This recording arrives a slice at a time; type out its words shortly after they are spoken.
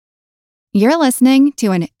You're listening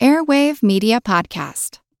to an Airwave Media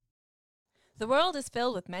Podcast. The world is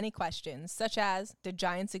filled with many questions, such as, did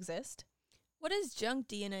giants exist? What is junk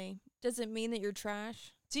DNA? Does it mean that you're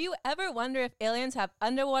trash? Do you ever wonder if aliens have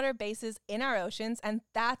underwater bases in our oceans, and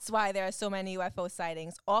that's why there are so many UFO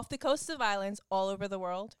sightings off the coasts of islands all over the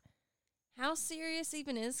world? How serious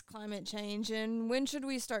even is climate change, and when should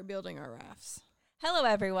we start building our rafts? Hello,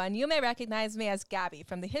 everyone. You may recognize me as Gabby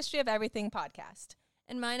from the History of Everything podcast.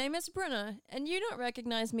 And my name is Bruna, and you don't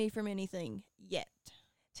recognize me from anything yet.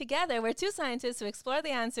 Together, we're two scientists who explore the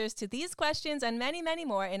answers to these questions and many, many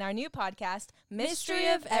more in our new podcast, Mystery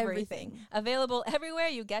of Everything, available everywhere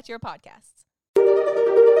you get your podcasts.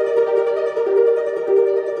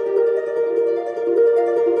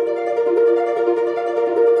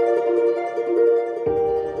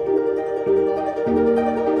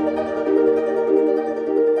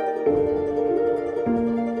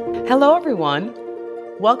 Hello, everyone.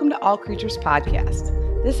 Welcome to All Creatures Podcast.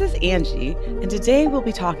 This is Angie, and today we'll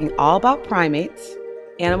be talking all about primates,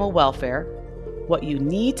 animal welfare, what you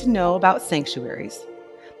need to know about sanctuaries,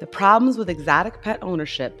 the problems with exotic pet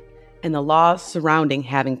ownership, and the laws surrounding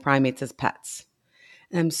having primates as pets.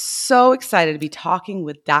 And I'm so excited to be talking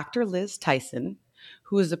with Dr. Liz Tyson,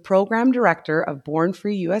 who is the program director of Born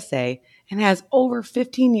Free USA and has over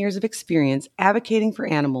 15 years of experience advocating for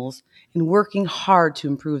animals and working hard to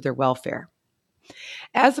improve their welfare.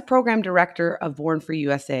 As the program director of Born Free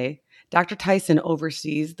USA, Dr. Tyson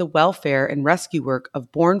oversees the welfare and rescue work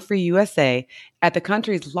of Born Free USA at the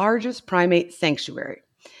country's largest primate sanctuary.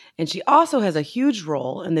 And she also has a huge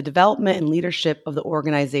role in the development and leadership of the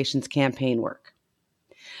organization's campaign work.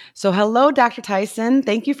 So hello, Dr. Tyson.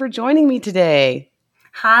 Thank you for joining me today.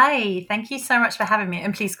 Hi, thank you so much for having me.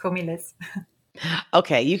 And please call me Liz.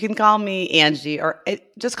 Okay, you can call me Angie or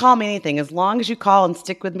just call me anything. As long as you call and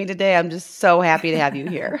stick with me today, I'm just so happy to have you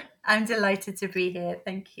here. I'm delighted to be here.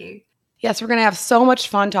 Thank you. Yes, we're going to have so much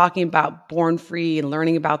fun talking about Born Free and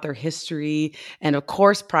learning about their history. And of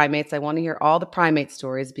course, primates. I want to hear all the primate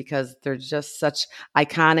stories because they're just such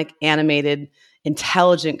iconic, animated,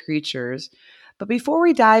 intelligent creatures. But before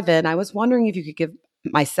we dive in, I was wondering if you could give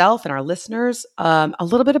myself and our listeners a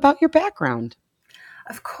little bit about your background.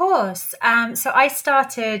 Of course. So I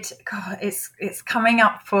started, it's coming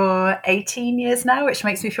up for 18 years now, which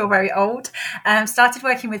makes me feel very old. Started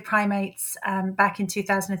working with primates back in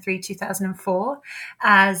 2003, 2004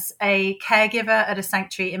 as a caregiver at a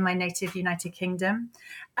sanctuary in my native United Kingdom.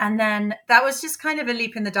 And then that was just kind of a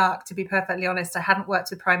leap in the dark, to be perfectly honest. I hadn't worked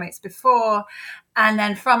with primates before. And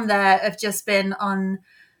then from there, I've just been on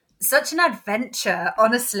such an adventure,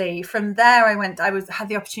 honestly. From there, had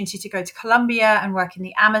the opportunity to go to Colombia and work in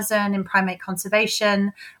the Amazon in primate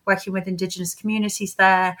conservation, working with indigenous communities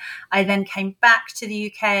there. I then came back to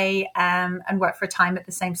the UK and worked for a time at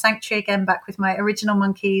the same sanctuary again, back with my original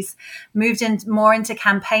monkeys. Moved in more into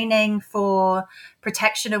campaigning for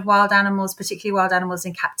protection of wild animals, particularly wild animals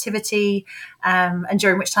in captivity. And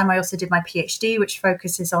during which time I also did my PhD, which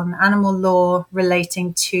focuses on animal law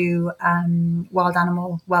relating to wild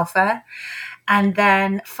animal welfare. And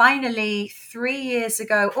then finally, 3 years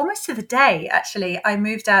ago, almost to the day, actually, I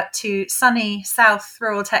moved out to sunny South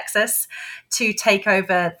rural Texas to take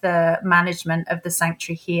over the management of the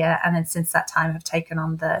sanctuary here. And then since that time, I've taken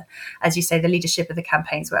on as you say, the leadership of the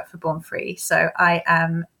campaigns work for Born Free. So I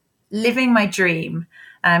am living my dream.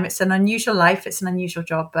 It's an unusual life. It's an unusual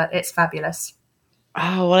job, but it's fabulous.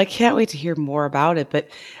 Oh, well, I can't wait to hear more about it. But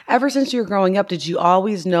ever since you were growing up, did you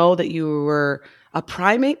always know that you were a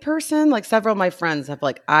primate person? Like several of my friends have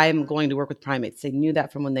I'm going to work with primates. They knew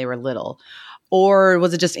that from when they were little. Or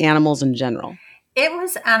was it just animals in general? It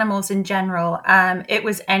was animals in general. It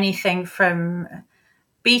was anything from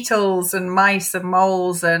beetles and mice and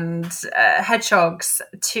moles and hedgehogs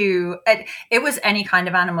it was any kind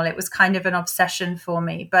of animal. It was kind of an obsession for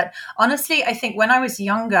me. But honestly, I think when I was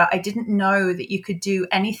younger, I didn't know that you could do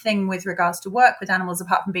anything with regards to work with animals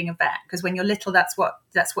apart from being a vet. Because when you're little, that's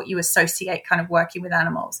what you associate kind of working with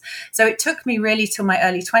animals. So it took me really till my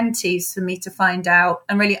early 20s for me to find out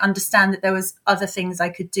and really understand that there was other things I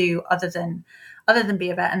could do other than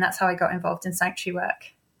be a vet. And that's how I got involved in sanctuary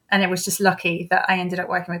work. And it was just lucky that I ended up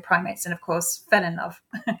working with primates and, of course, fell in love.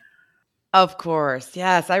 Of course.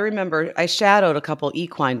 Yes. I remember I shadowed a couple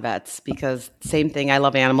equine vets because same thing. I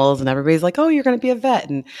love animals and everybody's like, oh, you're going to be a vet.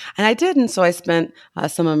 And I did. And so I spent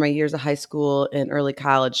some of my years of high school and early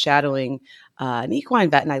college shadowing an equine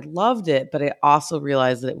vet. And I loved it. But I also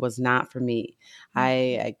realized that it was not for me.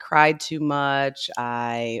 I cried too much.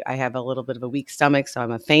 I have a little bit of a weak stomach, so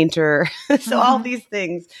I'm a fainter. So all these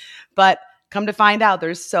things. But come to find out,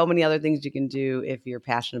 there's so many other things you can do if you're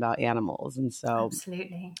passionate about animals. And so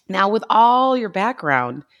Absolutely. now with all your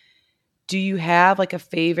background, do you have like a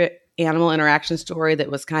favorite animal interaction story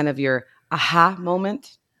that was kind of your aha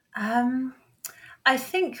moment? I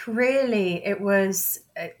think really it was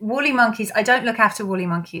woolly monkeys. I don't look after woolly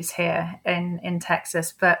monkeys here in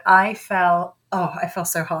Texas, but I fell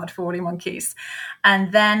so hard for woolly monkeys.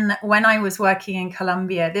 And then when I was working in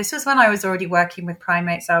Colombia, this was when I was already working with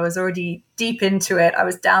primates. I was already deep into it. I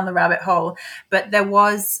was down the rabbit hole. But there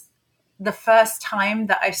was the first time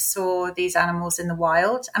that I saw these animals in the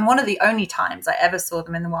wild, and one of the only times I ever saw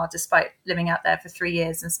them in the wild, despite living out there for 3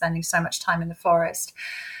 years and spending so much time in the forest.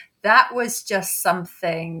 That was just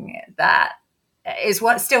something that is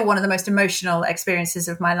still one of the most emotional experiences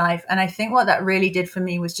of my life. And I think what that really did for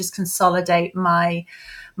me was just consolidate my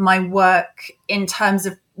work in terms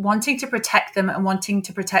of wanting to protect them and wanting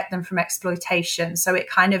to protect them from exploitation. So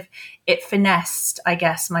it finessed, I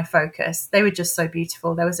guess, my focus. They were just so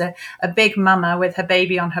beautiful. There was a big mama with her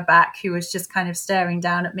baby on her back who was just kind of staring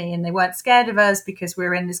down at me, and they weren't scared of us because we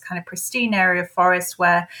were in this kind of pristine area of forest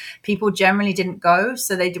where people generally didn't go.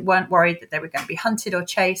 So they weren't worried that they were going to be hunted or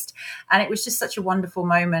chased. And it was just such a wonderful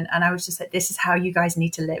moment. And I was just like, this is how you guys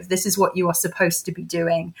need to live. This is what you are supposed to be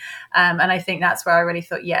doing. And I think that's where I really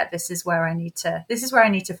thought, yeah, this is where I need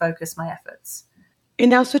to focus my efforts. And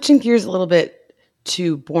now switching gears a little bit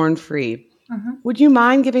to Born Free, would you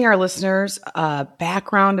mind giving our listeners a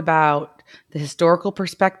background about the historical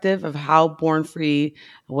perspective of how Born Free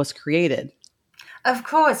was created? Of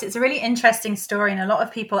course, it's a really interesting story. And a lot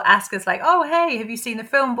of people ask us like, oh, hey, have you seen the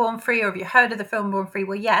film Born Free, or have you heard of the film Born Free?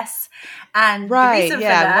 Well, yes. And right, the reason for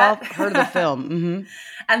yeah, that, well, heard of the film.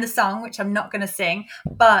 And the song, which I'm not going to sing,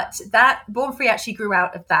 but that Born Free actually grew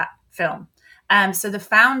out of that film. So the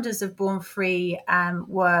founders of Born Free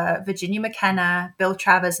were Virginia McKenna, Bill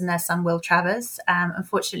Travers, and their son, Will Travers.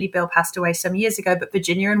 Unfortunately, Bill passed away some years ago, but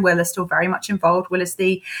Virginia and Will are still very much involved. Will is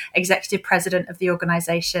the executive president of the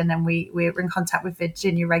organization, and we're in contact with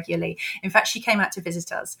Virginia regularly. In fact, she came out to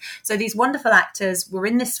visit us. So these wonderful actors were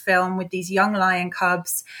in this film with these young lion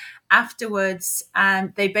cubs. Afterwards,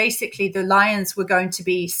 the lions were going to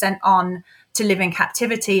be sent on to live in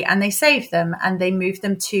captivity, and they saved them and they moved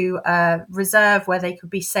them to a reserve where they could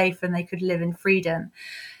be safe and they could live in freedom.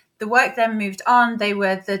 The work then moved on. They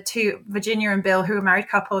were the two, Virginia and Bill, who were a married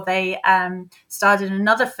couple. They starred in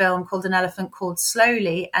another film called An Elephant Called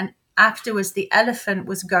Slowly, and afterwards the elephant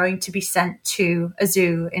was going to be sent to a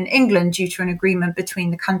zoo in England due to an agreement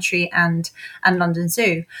between the country and London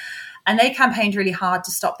Zoo. And they campaigned really hard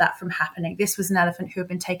to stop that from happening. This was an elephant who had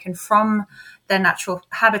been taken from their natural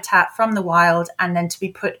habitat, from the wild, and then to be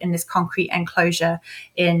put in this concrete enclosure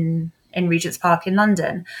in Regent's Park in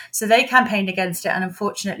London. So they campaigned against it, and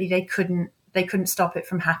unfortunately they couldn't stop it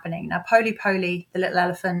from happening. Now, Poly Poly, the little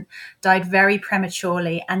elephant, died very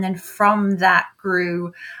prematurely. And then from that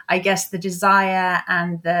grew, I guess, the desire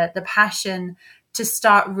and the passion to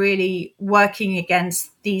start really working against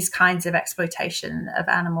these kinds of exploitation of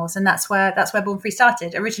animals. And that's where Born Free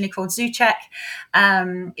started. Originally called Zoo Check.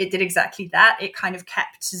 It did exactly that. It kind of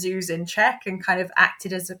kept zoos in check and kind of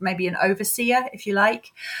acted as maybe an overseer, if you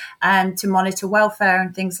like, to monitor welfare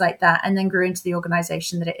and things like that, and then grew into the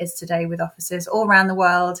organization that it is today with offices all around the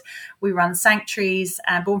world. We run sanctuaries.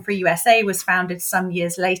 Born Free USA was founded some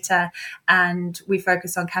years later, and we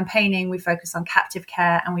focus on campaigning, we focus on captive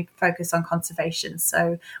care, and we focus on conservation.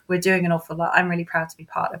 So we're doing an awful lot. I'm really proud to be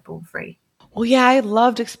part of Born Free. Well, yeah, I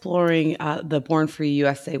loved exploring the Born Free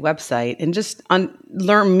USA website and just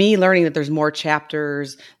learning that there's more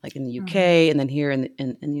chapters like in the UK and then here in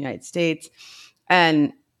the United States.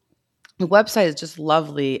 And the website is just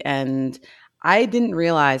lovely. And I didn't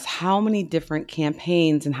realize how many different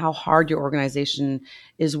campaigns and how hard your organization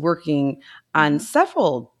is working on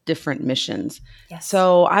several different missions. Yes.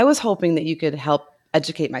 So I was hoping that you could help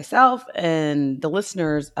educate myself and the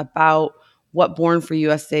listeners about what Born Free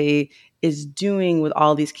USA is doing with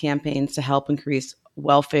all these campaigns to help increase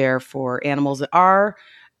welfare for animals that are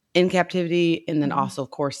in captivity and then also,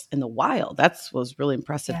 of course, in the wild. That was really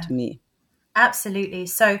impressive to me. Absolutely.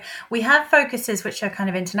 So we have focuses which are kind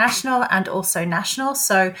of international and also national.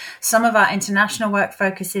 So some of our international work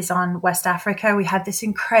focuses on West Africa. We have this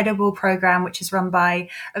incredible program which is run by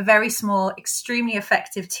a very small, extremely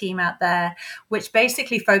effective team out there, which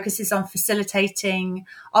basically focuses on facilitating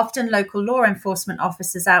often local law enforcement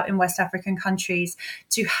officers out in West African countries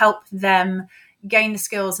to help them gain the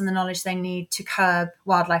skills and the knowledge they need to curb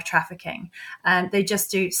wildlife trafficking. They just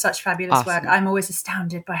do such fabulous work. I'm always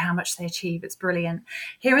astounded by how much they achieve. It's brilliant.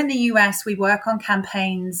 Here in the US, we work on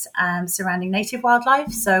campaigns surrounding native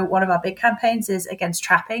wildlife. So one of our big campaigns is against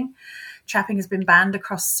trapping. trapping has been banned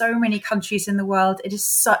across so many countries in the world. It is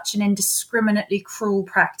such an indiscriminately cruel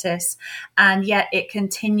practice, and yet it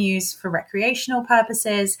continues for recreational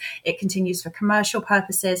purposes, it continues for commercial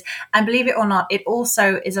purposes, and believe it or not, it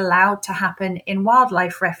also is allowed to happen in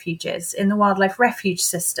wildlife refuges, in the wildlife refuge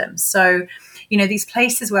system. So, these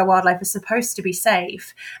places where wildlife is supposed to be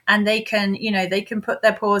safe, and they can put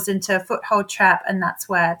their paws into a foothold trap, and that's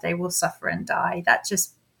where they will suffer and die. That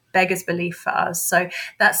just beggars belief for us. So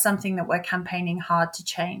that's something that we're campaigning hard to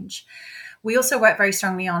change. We also work very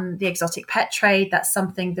strongly on the exotic pet trade. That's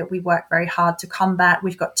something that we work very hard to combat.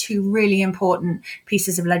 We've got two really important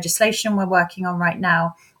pieces of legislation we're working on right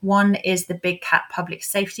now. One is the Big Cat Public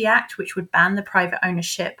Safety Act, which would ban the private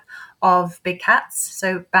ownership of big cats,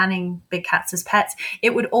 so banning big cats as pets.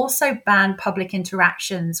 It would also ban public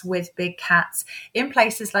interactions with big cats in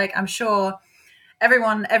places like, I'm sure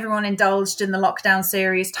everyone indulged in the lockdown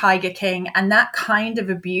series Tiger King, and that kind of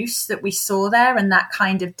abuse that we saw there, and that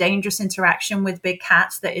kind of dangerous interaction with big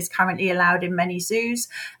cats that is currently allowed in many zoos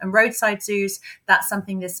and roadside zoos. That's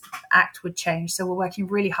something this act would change. So we're working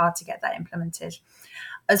really hard to get that implemented.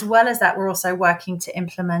 As well as that, we're also working to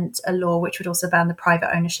implement a law which would also ban the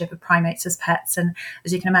private ownership of primates as pets. And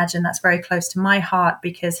as you can imagine, that's very close to my heart,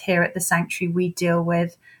 because here at the sanctuary, we deal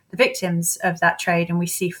with the victims of that trade, and we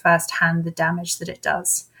see firsthand the damage that it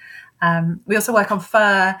does. We also work on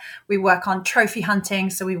fur. We work on trophy hunting.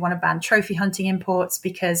 So we want to ban trophy hunting imports,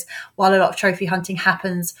 because while a lot of trophy hunting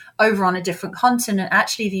happens over on a different continent,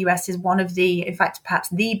 actually the US is one of the, in fact, perhaps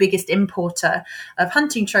the biggest importer of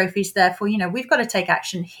hunting trophies. Therefore, we've got to take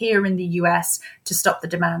action here in the US to stop the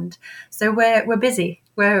demand. So we're busy.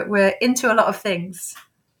 We're into a lot of things.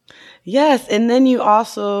 Yes, and then you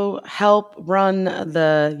also help run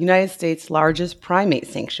the United States' largest primate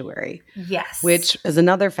sanctuary. Yes. Which is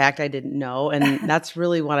another fact I didn't know, and that's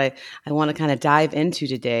really what I want to kind of dive into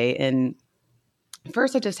today. And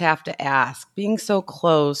first, I just have to ask, being so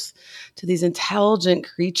close to these intelligent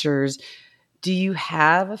creatures, do you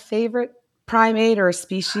have a favorite primate or a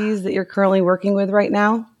species that you're currently working with right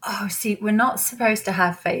now? Oh, see, we're not supposed to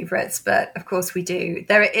have favorites, but of course we do.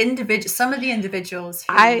 There are some of the individuals who...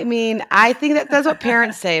 I mean, I think that's what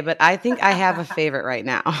parents say, but I think I have a favorite right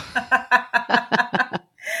now.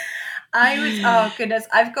 Oh goodness,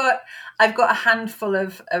 I've got a handful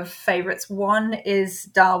of favorites. One is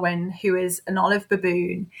Darwin, who is an olive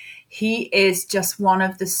baboon. He is just one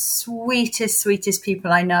of the sweetest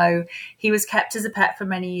people I know. He was kept as a pet for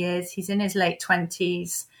many years. He's in his late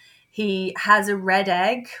 20s. He has a red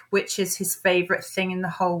egg, which is his favorite thing in the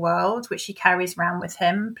whole world, which he carries around with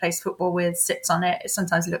him, plays football with, sits on it. It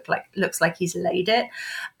sometimes looks like he's laid it.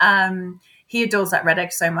 He adores that red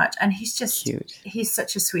egg so much, and he's just cute. He's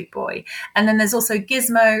such a sweet boy. And then there's also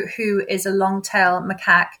Gizmo, who is a long-tailed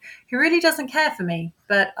macaque who really doesn't care for me,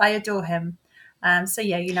 but I adore him. So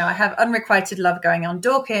yeah, I have unrequited love going on.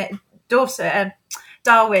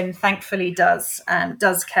 Darwin, thankfully, does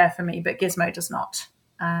care for me, but Gizmo does not.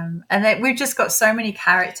 We've just got so many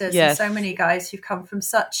characters, yes, and so many guys who've come from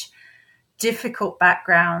such difficult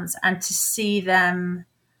backgrounds, and to see them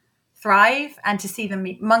thrive and to see them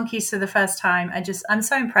meet monkeys for the first time, I'm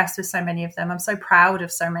so impressed with so many of them. I'm so proud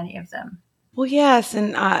of so many of them. Well, yes.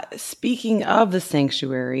 And speaking of the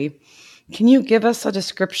sanctuary, can you give us a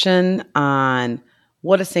description on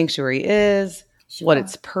what a sanctuary is, sure, what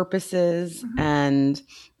its purpose is, mm-hmm, and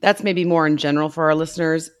that's maybe more in general for our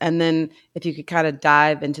listeners. And then if you could kind of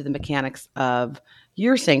dive into the mechanics of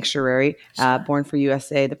your sanctuary, sure, Born for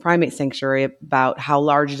USA, the primate sanctuary, about how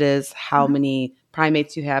large it is, how mm-hmm many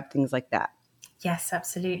primates you have, things like that. Yes,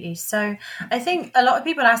 absolutely. So I think a lot of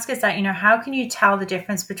people ask us that, how can you tell the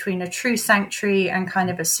difference between a true sanctuary and kind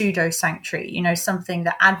of a pseudo sanctuary, something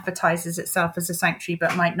that advertises itself as a sanctuary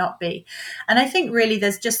but might not be. And I think really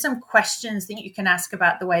there's just some questions that you can ask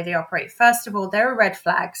about the way they operate. First of all, there are red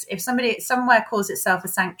flags. If somebody somewhere calls itself a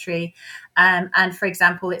sanctuary, and for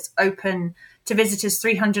example, it's open to visitors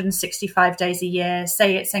 365 days a year,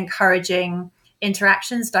 say it's encouraging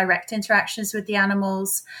direct interactions with the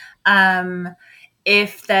animals.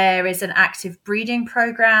 If there is an active breeding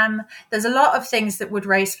program, there's a lot of things that would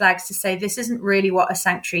raise flags to say this isn't really what a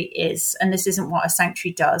sanctuary is, and this isn't what a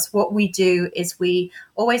sanctuary does. What we do is we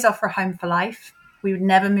always offer a home for life. We would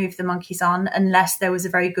never move the monkeys on unless there was a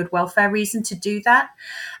very good welfare reason to do that.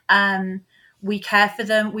 We care for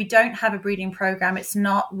them. We don't have a breeding program. It's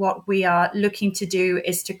not what we are looking to do.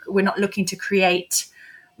 We're not looking to create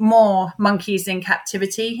more monkeys in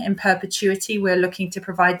captivity in perpetuity. We're looking to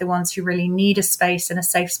provide the ones who really need a space and a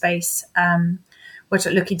safe space.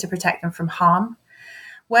 We're looking to protect them from harm.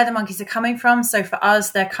 Where the monkeys are coming from, so for us,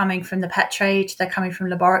 they're coming from the pet trade, they're coming from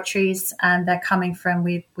laboratories, and they're coming from,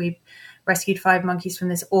 we've rescued 5 monkeys from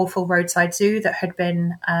this awful roadside zoo that had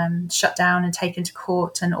been shut down and taken to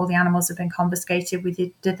court, and all the animals have been confiscated.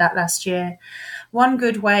 We did that last year. One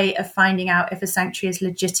good way of finding out if a sanctuary is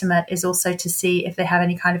legitimate is also to see if they have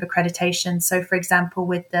any kind of accreditation. So, for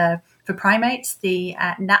example, for primates, the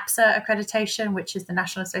NAPSA accreditation, which is the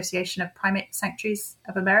National Association of Primate Sanctuaries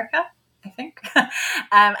of America, I think,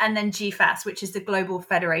 and then GFAS, which is the Global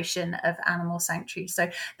Federation of Animal Sanctuaries.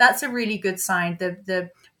 So that's a really good sign.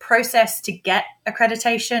 The process to get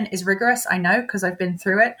accreditation is rigorous, I know, because I've been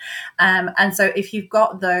through it. And so if you've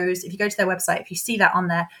got those, if you go to their website, if you see that on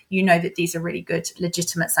there, you know that these are really good,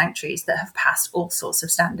 legitimate sanctuaries that have passed all sorts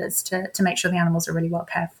of standards to make sure the animals are really well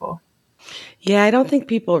cared for. Yeah, I don't think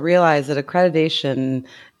people realize that accreditation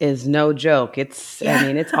is no joke. I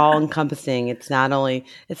mean, it's all encompassing. It's not only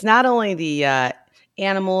the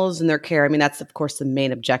animals and their care. I mean, that's of course the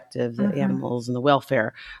main objective, the animals and the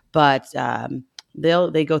welfare. But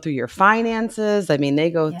they go through your finances. I mean,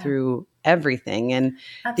 they go through everything. And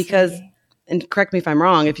Absolutely. and correct me if I'm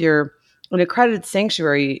wrong, if you're an accredited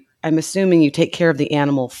sanctuary, I'm assuming you take care of the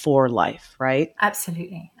animal for life, right?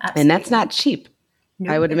 Absolutely. And that's not cheap.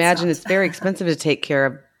 No, I would imagine not. it's very expensive to take care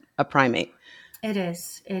of a primate. It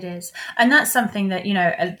is. And that's something that,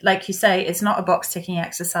 like you say, it's not a box ticking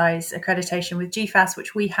exercise. Accreditation with GFAS,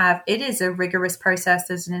 which we have, it is a rigorous process.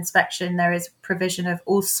 There's an inspection. There is provision of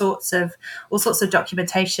all sorts of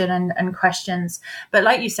documentation and questions. But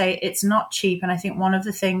like you say, it's not cheap. And I think one of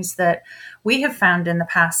the things that we have found in the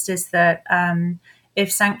past is that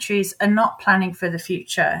if sanctuaries are not planning for the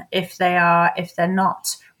future, if they're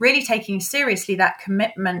not really taking seriously that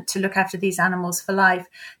commitment to look after these animals for life,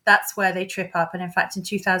 that's where they trip up. And in fact, in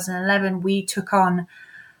 2011, we took on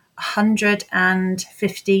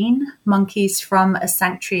 115 monkeys from a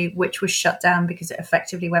sanctuary which was shut down because it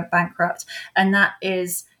effectively went bankrupt. And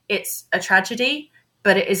it's a tragedy,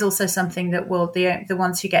 but it is also something that will, the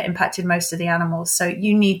ones who get impacted most are the animals. So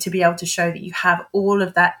you need to be able to show that you have all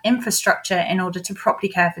of that infrastructure in order to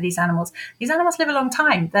properly care for these animals. These animals live a long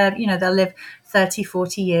time. They'll live 30,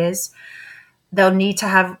 40 years. They'll need to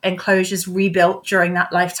have enclosures rebuilt during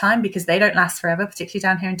that lifetime because they don't last forever, particularly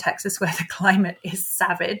down here in Texas where the climate is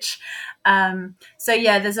savage. So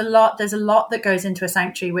yeah, there's a lot that goes into a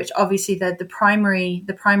sanctuary, which obviously the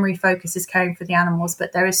primary focus is caring for the animals,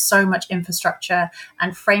 but there is so much infrastructure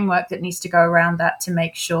and framework that needs to go around that to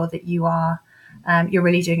make sure that you're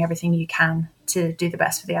really doing everything you can to do the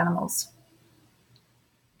best for the animals.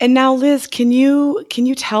 And now, Liz, can you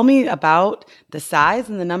tell me about the size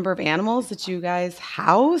and the number of animals that you guys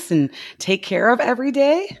house and take care of every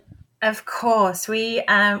day? Of course, we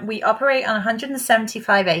operate on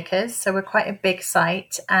 175 acres, so we're quite a big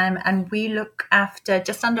site, and we look after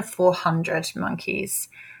just under 400 monkeys,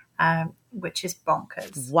 which is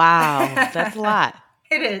bonkers. Wow, that's a lot.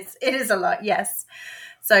 It is a lot, yes.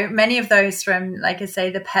 So many of those from, like I say,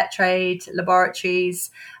 the pet trade, laboratories,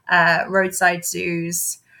 roadside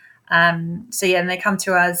zoos. And they come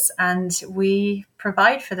to us and we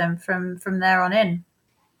provide for them from there on in.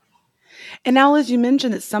 And now, as you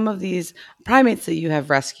mentioned, that some of these primates that you have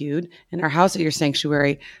rescued and are housed at your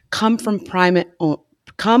sanctuary come from private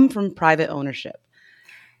ownership.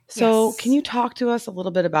 So Yes. Can you talk to us a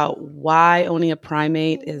little bit about why owning a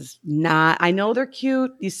primate is not, I know they're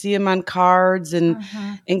cute. You see them on cards and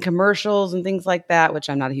in commercials and things like that, which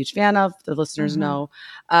I'm not a huge fan of. The listeners know.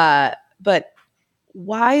 But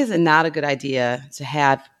why is it not a good idea to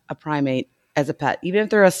have a primate as a pet? Even if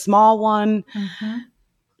they're a small one,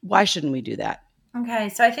 why shouldn't we do that? Okay,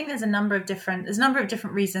 so I think there's a number of different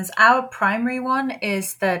reasons. Our primary one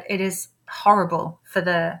is that it is horrible for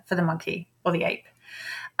the monkey or the ape.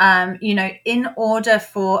 In order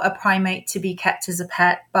for a primate to be kept as a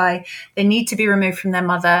pet, they need to be removed from their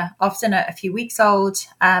mother, often at a few weeks old,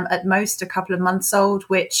 at most a couple of months old,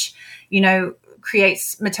 which,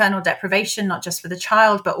 creates maternal deprivation, not just for the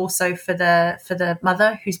child, but also for the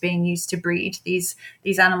mother who's being used to breed these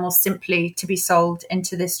animals simply to be sold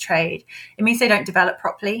into this trade. It means they don't develop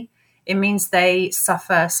properly. It means they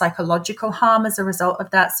suffer psychological harm as a result of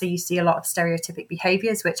that. So you see a lot of stereotypic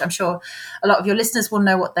behaviors, which I'm sure a lot of your listeners will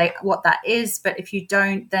know what that is. But if you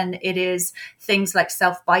don't, then it is things like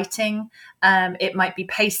self-biting. It might be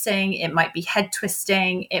pacing. It might be head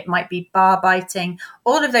twisting. It might be bar biting.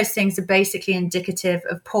 All of those things are basically indicative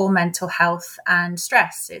of poor mental health and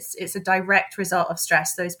stress. It's a direct result of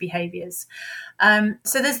stress, those behaviors.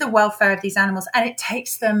 So there's the welfare of these animals, and it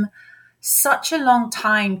takes them such a long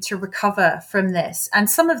time to recover from this. And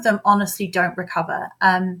some of them honestly don't recover.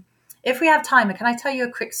 If we have time, can I tell you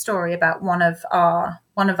a quick story about one of our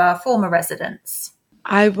former residents?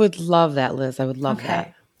 I would love that, Liz. I would love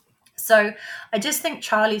that. So I just think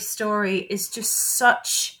Charlie's story is just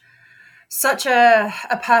such a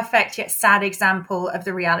perfect yet sad example of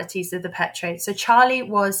the realities of the pet trade. So Charlie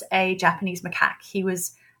was a Japanese macaque. He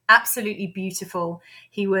was absolutely beautiful.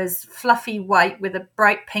 He was fluffy white with a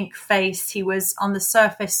bright pink face. He was on the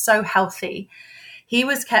surface so healthy. He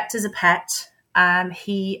was kept as a pet.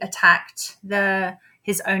 He attacked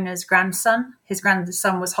his owner's grandson. His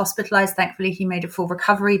grandson was hospitalized. Thankfully, he made a full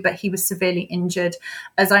recovery, but he was severely injured.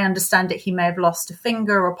 As I understand it, he may have lost a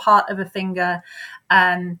finger or part of a finger.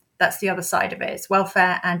 That's the other side of it. It's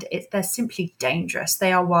welfare, and they're simply dangerous.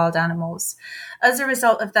 They are wild animals. As a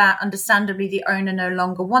result of that, understandably, the owner no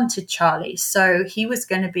longer wanted Charlie. So he was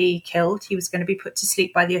going to be killed. He was going to be put to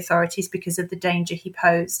sleep by the authorities because of the danger he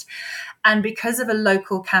posed. And because of a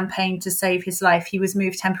local campaign to save his life, he was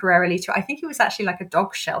moved temporarily to, I think it was actually like a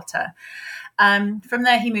dog shelter. From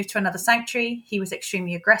there, he moved to another sanctuary. He was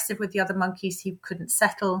extremely aggressive with the other monkeys. He couldn't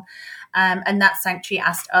settle. And that sanctuary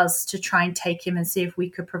asked us to try and take him and see if we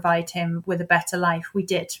could provide him with a better life. We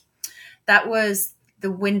did. That was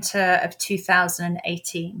the winter of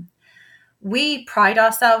 2018. We pride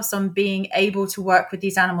ourselves on being able to work with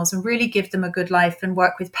these animals and really give them a good life and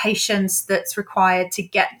work with patience that's required to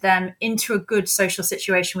get them into a good social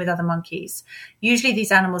situation with other monkeys. Usually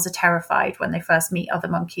these animals are terrified when they first meet other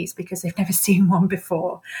monkeys because they've never seen one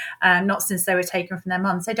before, not since they were taken from their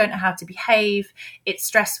mums. They don't know how to behave. It's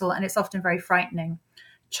stressful and it's often very frightening.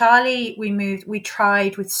 Charlie, we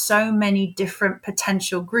tried with so many different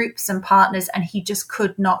potential groups and partners, and he just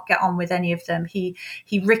could not get on with any of them. He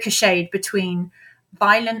ricocheted between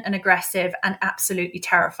violent and aggressive and absolutely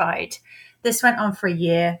terrified. This went on for a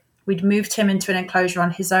year. We'd moved him into an enclosure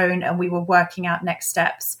on his own, and we were working out next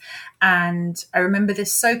steps. And I remember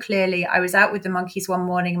this so clearly. I was out with the monkeys one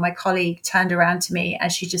morning, and my colleague turned around to me,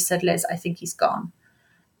 and she just said, "Liz, I think he's gone."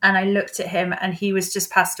 And I looked at him and he was just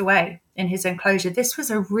passed away in his enclosure. This was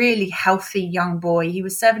a really healthy young boy. He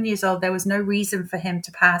was 7 years old. There was no reason for him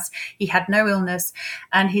to pass. He had no illness.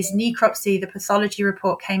 And his necropsy, the pathology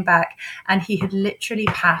report came back, and he had literally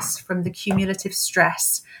passed from the cumulative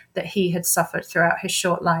stress that he had suffered throughout his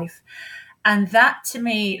short life. And that to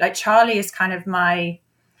me, like, Charlie is kind of my,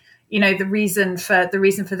 the reason for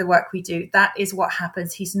the work we do. That is what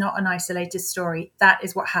happens. He's not an isolated story. That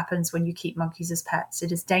is what happens when you keep monkeys as pets.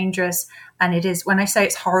 It is dangerous. And it is, when I say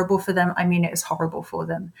it's horrible for them, I mean it is horrible for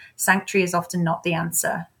them. Sanctuary is often not the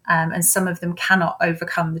answer. And some of them cannot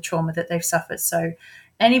overcome the trauma that they've suffered. So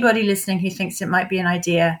anybody listening who thinks it might be an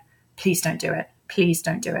idea, please don't do it. Please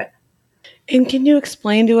don't do it. And can you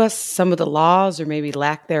explain to us some of the laws or maybe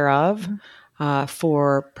lack thereof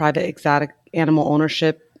for private exotic animal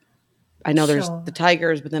ownership? I know there's the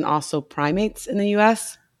tigers, but then also primates in the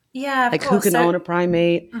U.S. Yeah, like who can own a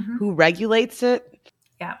primate, who regulates it?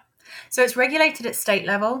 Yeah. So it's regulated at state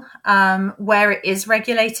level, where it is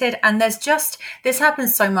regulated. And this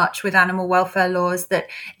happens so much with animal welfare laws that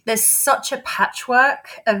there's such a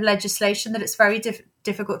patchwork of legislation that it's very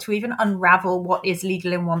difficult to even unravel what is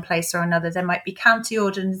legal in one place or another. There might be county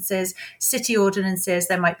ordinances, city ordinances,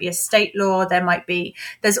 there might be a state law,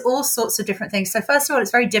 there's all sorts of different things. So first of all, it's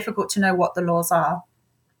very difficult to know what the laws are.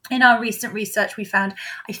 In our recent research, we found,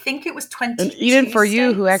 I think it was 22 and even for states.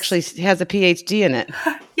 You who actually has a PhD in it.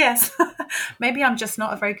 Yes. Maybe I'm just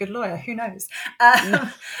not a very good lawyer. Who knows?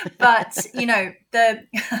 But,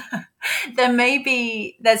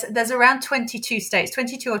 there's around 22 states,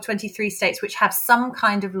 22 or 23 states, which have some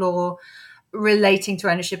kind of law relating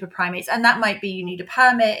to ownership of primates. And that might be you need a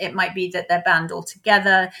permit. It might be that they're banned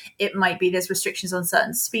altogether. It might be there's restrictions on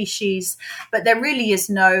certain species, but there really is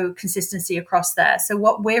no consistency across there. So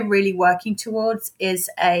what we're really working towards is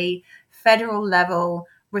a federal level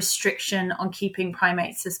restriction on keeping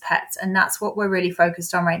primates as pets. And that's what we're really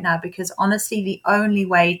focused on right now, because honestly, the only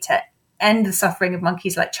way to end the suffering of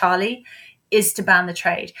monkeys like Charlie is to ban the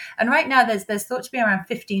trade. And right now there's thought to be around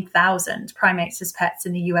 15,000 primates as pets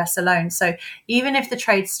in the US alone. So even if the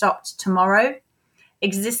trade stopped tomorrow,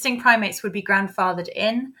 existing primates would be grandfathered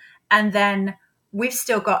in. And then we've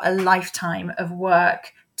still got a lifetime of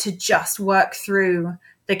work to just work through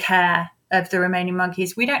the care of the remaining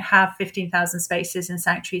monkeys. We don't have 15,000 spaces in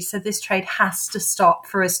sanctuaries. So this trade has to stop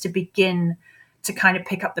for us to begin to kind of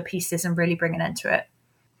pick up the pieces and really bring an end to it.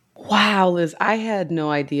 Wow, Liz, I had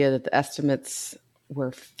no idea that the estimates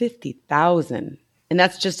were 50,000. And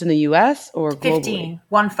that's just in the U.S. or globally? 15.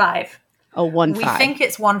 Oh, 15. We think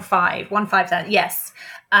it's 15,000, yes.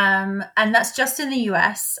 And that's just in the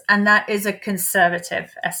U.S. And that is a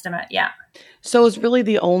conservative estimate, yeah. So is really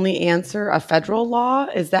the only answer a federal law?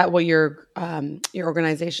 Is that what your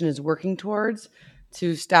organization is working towards,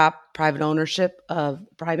 to stop private ownership of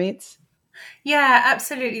primates? Yeah,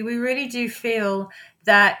 absolutely. We really do feel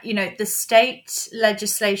that, the state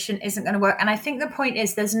legislation isn't going to work. And I think the point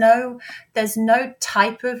is there's no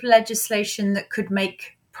type of legislation that could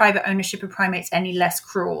make private ownership of primates any less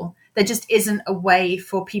cruel. There just isn't a way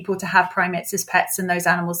for people to have primates as pets and those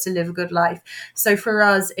animals to live a good life. So for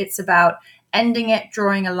us, it's about ending it,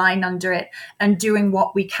 drawing a line under it, and doing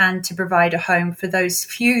what we can to provide a home for those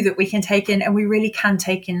few that we can take in. And we really can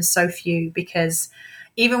take in so few, because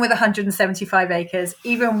even with 175 acres,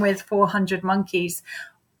 even with 400 monkeys,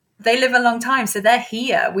 they live a long time. So they're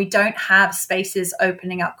here. We don't have spaces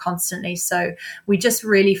opening up constantly. So we just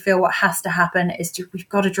really feel what has to happen is we've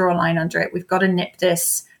got to draw a line under it. We've got to nip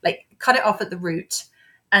this, like cut it off at the root,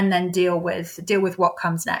 and then deal with what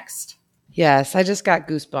comes next. Yes, I just got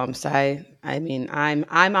goosebumps. I mean,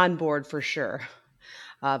 I'm on board for sure.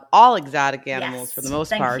 All exotic animals Yes, for the most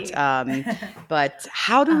thank part. you. But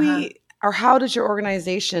how do we, or how does your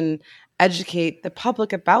organization educate the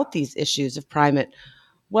public about these issues of primate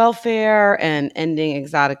welfare and ending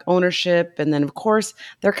exotic ownership, and then of course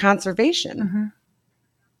their conservation?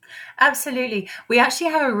 Absolutely. We actually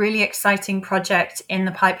have a really exciting project in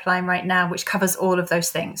the pipeline right now, which covers all of those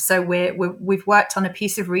things. So we've worked on a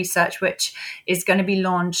piece of research which is going to be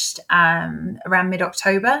launched around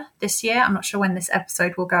mid-October this year. I'm not sure when this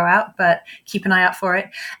episode will go out, but keep an eye out for it.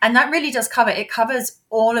 And that really does it covers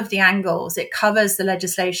all of the angles. It covers the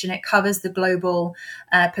legislation. It covers the global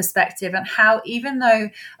perspective, and how, even though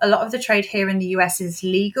a lot of the trade here in the US is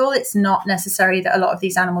legal, it's not necessary that a lot of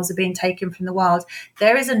these animals are being taken from the wild.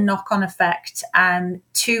 There is a knock-on effect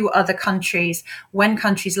to other countries when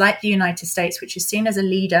countries like the United States, which is seen as a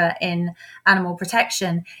leader in animal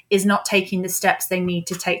protection, is not taking the steps they need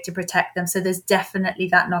to take to protect them. So there's definitely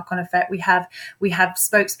that knock-on effect. We have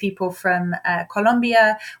spokespeople from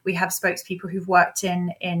Colombia. We have spokespeople who've worked in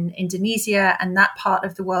Indonesia and that part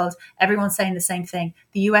of the world. Everyone's saying the same thing.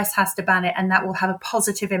 The US has to ban it, and that will have a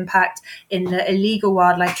positive impact in the illegal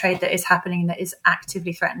wildlife trade that is happening, that is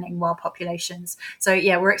actively threatening wild populations. So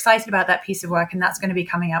yeah, we're excited about that piece of work, and that's going to be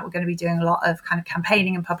coming out. We're going to be doing a lot of kind of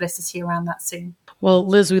campaigning and publicity around that soon. Well,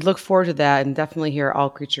 Liz, we look forward to that, and definitely hear All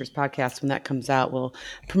Creatures podcast when that comes out. We'll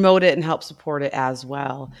promote it and help support it as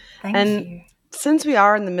well. Thank you. Since we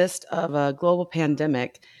are in the midst of a global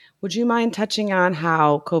pandemic, would you mind touching on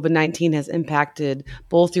how COVID-19 has impacted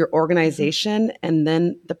both your organization and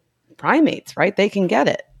then the primates, right? They can get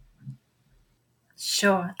it.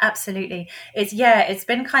 Sure, absolutely. It's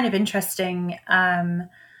been kind of interesting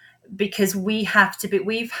because we've had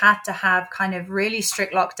to have kind of really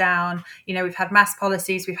strict lockdown. We've had mask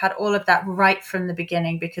policies, we've had all of that right from the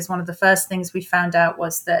beginning, because one of the first things we found out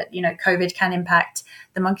was that, COVID can impact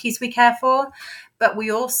the monkeys we care for. But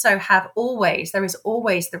we also there is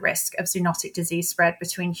always the risk of zoonotic disease spread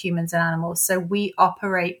between humans and animals. So we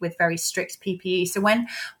operate with very strict PPE. So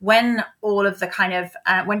when all of the kind of,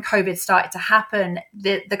 when COVID started to happen,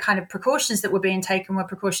 the kind of precautions that were being taken were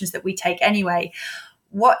precautions that we take anyway.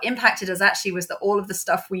 What impacted us actually was that all of the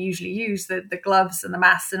stuff we usually use, the gloves and the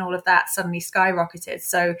masks and all of that, suddenly skyrocketed.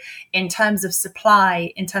 So in terms of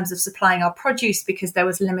supplying our produce, because there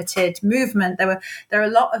was limited movement, there are a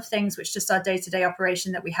lot of things which just our day-to-day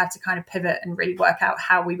operation that we had to kind of pivot and really work out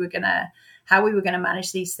how we were gonna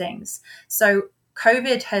manage these things. So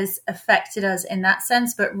COVID has affected us in that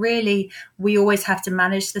sense, but really we always have to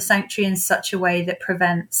manage the sanctuary in such a way that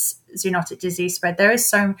prevents zoonotic disease spread. There is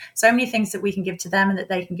so many things that we can give to them and that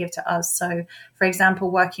they can give to us. So, for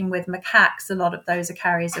example, working with macaques, a lot of those are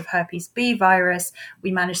carriers of herpes B virus.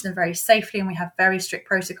 We manage them very safely and we have very strict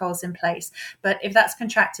protocols in place. But if that's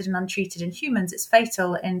contracted and untreated in humans, it's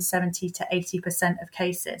fatal in 70 to 80% of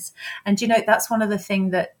cases. And that's one of the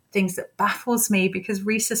things that baffles me, because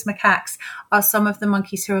rhesus macaques are some of the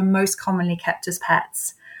monkeys who are most commonly kept as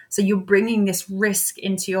pets. So you're bringing this risk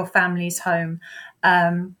into your family's home.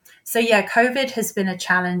 COVID has been a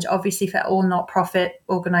challenge, obviously, for all not-profit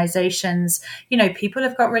organizations. People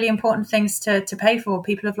have got really important things to pay for.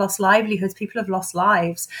 People have lost livelihoods. People have lost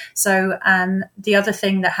lives. So the other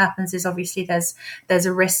thing that happens is, obviously, there's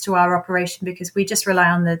a risk to our operation, because we just rely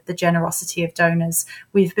on the generosity of donors.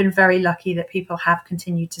 We've been very lucky that people have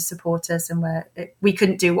continued to support us, and we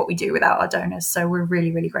couldn't do what we do without our donors. So we're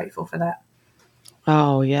really, really grateful for that.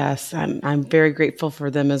 Oh, yes. I'm very grateful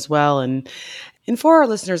for them as well. And for our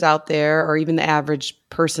listeners out there, or even the average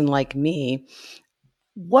person like me,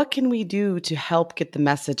 what can we do to help get the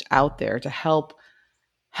message out there, to help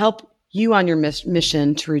you on your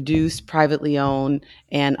mission to reduce privately owned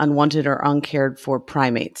and unwanted or uncared for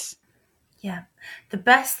primates? Yeah, The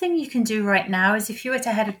best thing you can do right now is if you were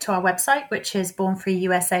to head to our website, which is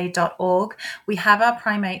bornfreeusa.org, we have our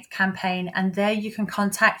primate campaign, and there you can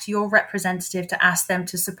contact your representative to ask them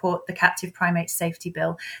to support the captive primate safety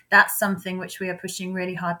bill. That's something which we are pushing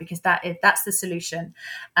really hard because that's the solution.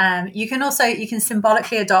 You can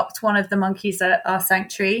symbolically adopt one of the monkeys at our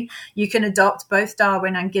sanctuary. You can adopt both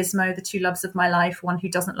Darwin and Gizmo, the two loves of my life, one who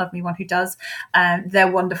doesn't love me, one who does.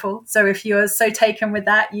 They're wonderful. So if you're so taken with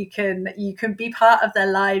that, you can be part of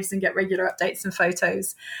their lives and get regular updates and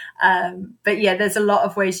photos. But yeah, there's a lot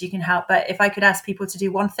of ways you can help. But if I could ask people to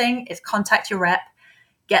do one thing, it's contact your rep,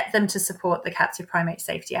 get them to support the Captive Primate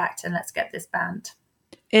Safety Act, and let's get this banned.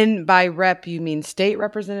 And by rep, you mean state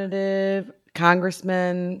representative,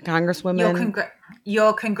 congressman, congresswoman?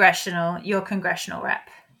 Your congressional rep.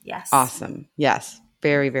 Yes. Awesome. Yes.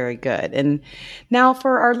 Very, very good. And now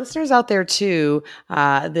for our listeners out there too,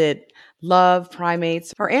 that love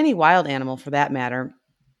primates or any wild animal for that matter,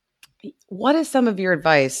 what is some of your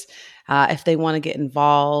advice if they want to get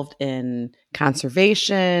involved in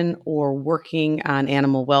conservation or working on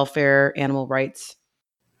animal welfare, animal rights?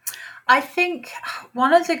 I think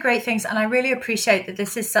one of the great things, and I really appreciate that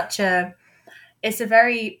this is it's a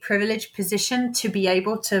very privileged position to be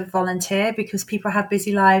able to volunteer because people have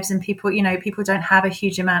busy lives and people don't have a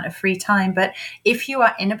huge amount of free time. But if you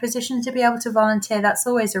are in a position to be able to volunteer, that's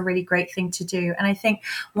always a really great thing to do. And I think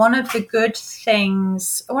one of the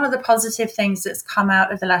positive things that's come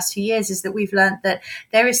out of the last few years is that we've learned that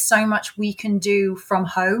there is so much we can do from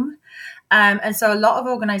home. And so a lot of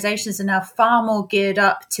organizations are now far more geared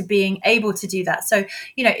up to being able to do that. So,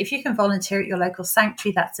 if you can volunteer at your local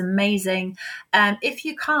sanctuary, that's amazing. If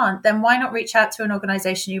you can't, then why not reach out to an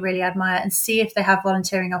organization you really admire and see if they have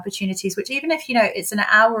volunteering opportunities, which even if, it's an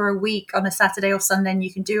hour a week on a Saturday or Sunday and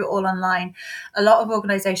you can do it all online, a lot of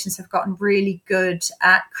organizations have gotten really good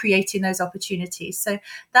at creating those opportunities. So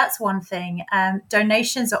that's one thing.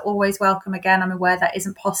 Donations are always welcome. Again, I'm aware that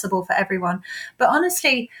isn't possible for everyone, but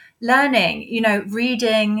honestly, learning,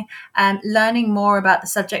 reading, learning more about the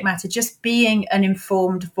subject matter, just being an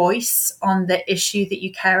informed voice on the issue that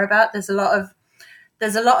you care about. There's a lot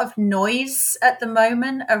of noise at the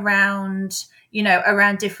moment around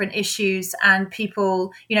different issues, and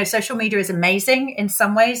people, social media is amazing in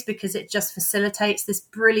some ways because it just facilitates this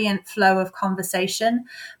brilliant flow of conversation.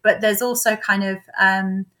 But there's also kind of,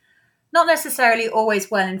 not necessarily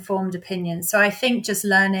always well-informed opinions. So I think just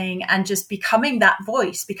learning and just becoming that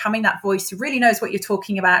voice who really knows what you're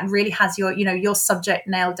talking about and really has your subject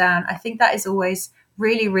nailed down. I think that is always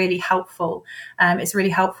really, really helpful. It's really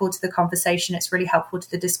helpful to the conversation. It's really helpful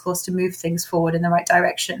to the discourse to move things forward in the right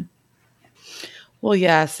direction. Well,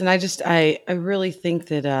 yes. And I really think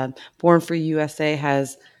that Born Free USA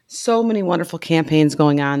has so many wonderful campaigns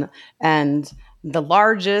going on, and the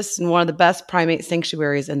largest and one of the best primate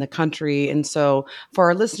sanctuaries in the country. And so for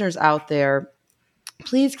our listeners out there,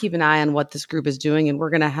 please keep an eye on what this group is doing. And we're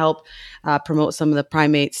going to help promote some of the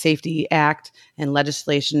Primate Safety Act and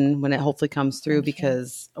legislation when it hopefully comes through,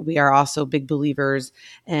 because we are also big believers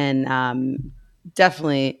in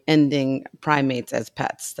definitely ending primates as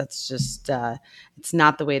pets. That's just, it's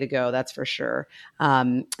not the way to go. That's for sure.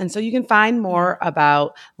 And so you can find more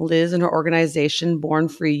about Liz and her organization, Born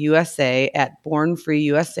Free USA, at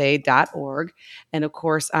bornfreeusa.org. And of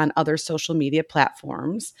course, on other social media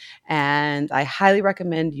platforms. And I highly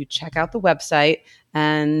recommend you check out the website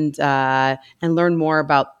and learn more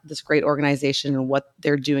about this great organization and what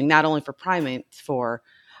they're doing, not only for primates, for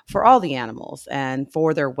all the animals and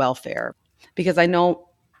for their welfare. Because I know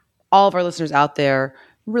all of our listeners out there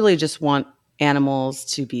really just want animals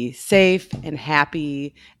to be safe and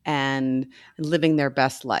happy and living their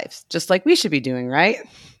best lives, just like we should be doing, right?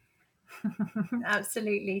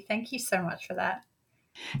 Absolutely. Thank you so much for that.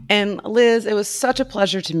 And Liz, it was such a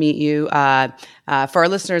pleasure to meet you. For our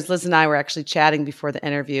listeners, Liz and I were actually chatting before the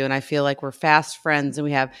interview, and I feel like we're fast friends and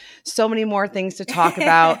we have so many more things to talk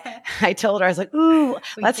about. I told her, I was like, "Ooh,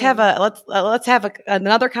 let's have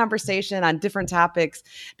another conversation on different topics,"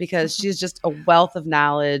 because she's just a wealth of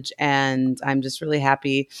knowledge, and I'm just really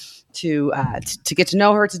happy to get to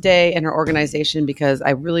know her today and her organization, because I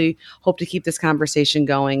really hope to keep this conversation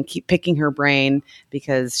going, keep picking her brain,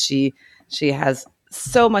 because she has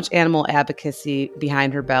so much animal advocacy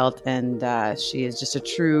behind her belt, and she is just a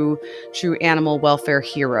true animal welfare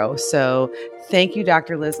hero. So thank you,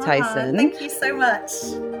 Dr. Liz Tyson. Thank you so much.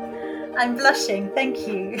 I'm blushing. Thank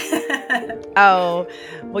you. Oh,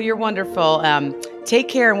 well, you're wonderful. Take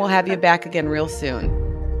care, and we'll have you back again real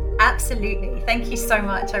soon. Absolutely. Thank you so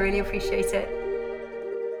much. I really appreciate it.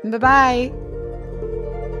 Bye-bye.